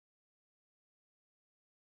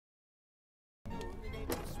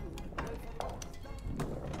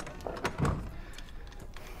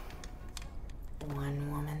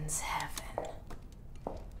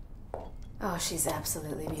she's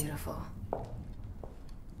absolutely beautiful.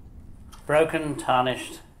 Broken,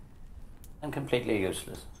 tarnished, and completely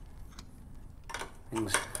useless.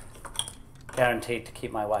 Things guaranteed to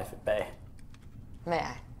keep my wife at bay. May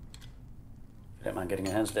I? If you don't mind getting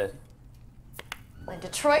your hands dirty. Well, in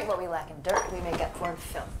Detroit, what we lack in dirt, we make up for in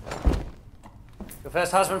filth. Your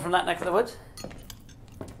first husband from that neck of the woods?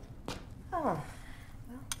 Oh, well,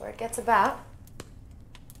 where it gets about.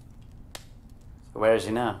 So where is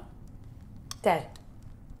he now? Dead.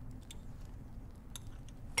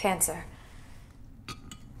 Cancer.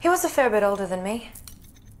 He was a fair bit older than me.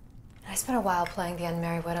 I spent a while playing the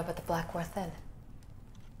unmarried widow at the Blackworth Inn.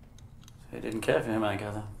 So you didn't care for him, I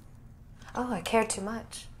gather. Oh, I cared too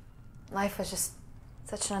much. Life was just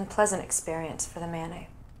such an unpleasant experience for the man.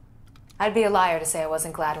 I'd be a liar to say I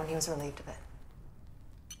wasn't glad when he was relieved of it.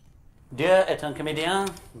 Dieu est un comédien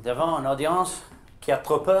devant une audience qui a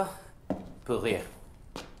trop peur pour rire.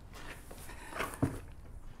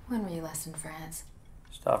 When were you last in France?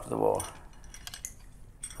 Just after the war.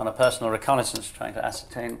 On a personal reconnaissance, trying to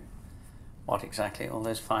ascertain what exactly all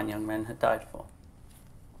those fine young men had died for.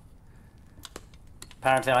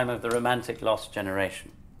 Apparently I'm of the romantic lost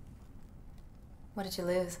generation. What did you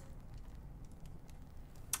lose?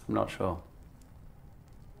 I'm not sure.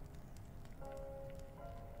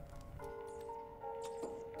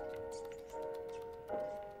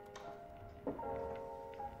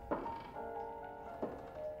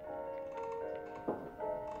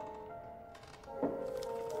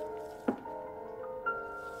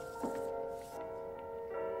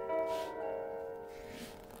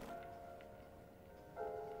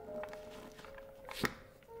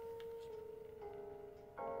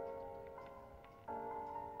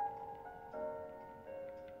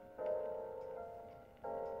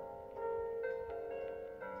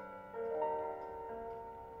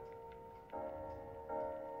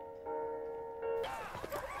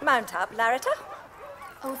 Mount up, Larita.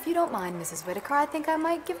 Oh, if you don't mind, Mrs. Whittaker, I think I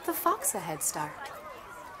might give the fox a head start.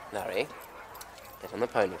 Larry, get on the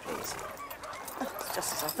pony, please. Oh, it's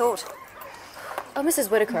just as I thought. Oh, Mrs.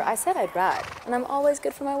 Whittaker, I said I'd brag, and I'm always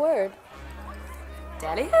good for my word.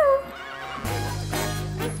 Dally-ho!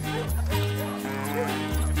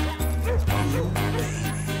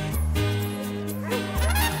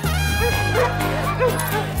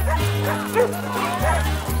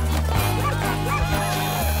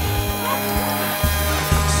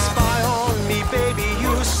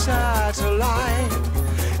 Satellite,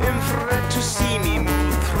 infrared to see me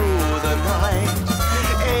move through the night.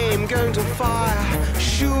 Aim going to fire,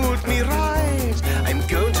 shoot me right. I'm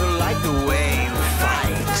going to like the way you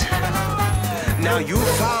fight. Now you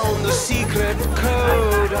found the secret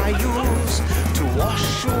code I use to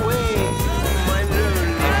wash away my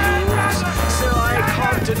lonely blues. So I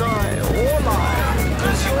can't deny or lie,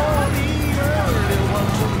 'cause you're the only one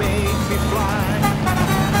to make me fly.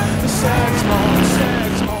 Sex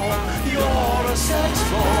bomb, you're a sex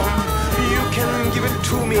bomb. You can give it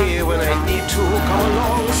to me when I need to. Come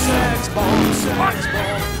along, sex bomb,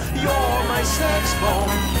 you're my sex bomb.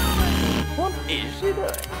 What is she doing?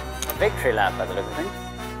 A victory lap by the look of things.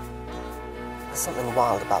 There's something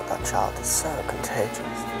wild about that child. It's so contagious.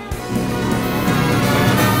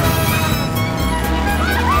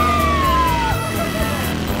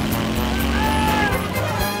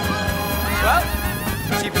 Well,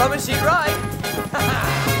 she promised she'd ride.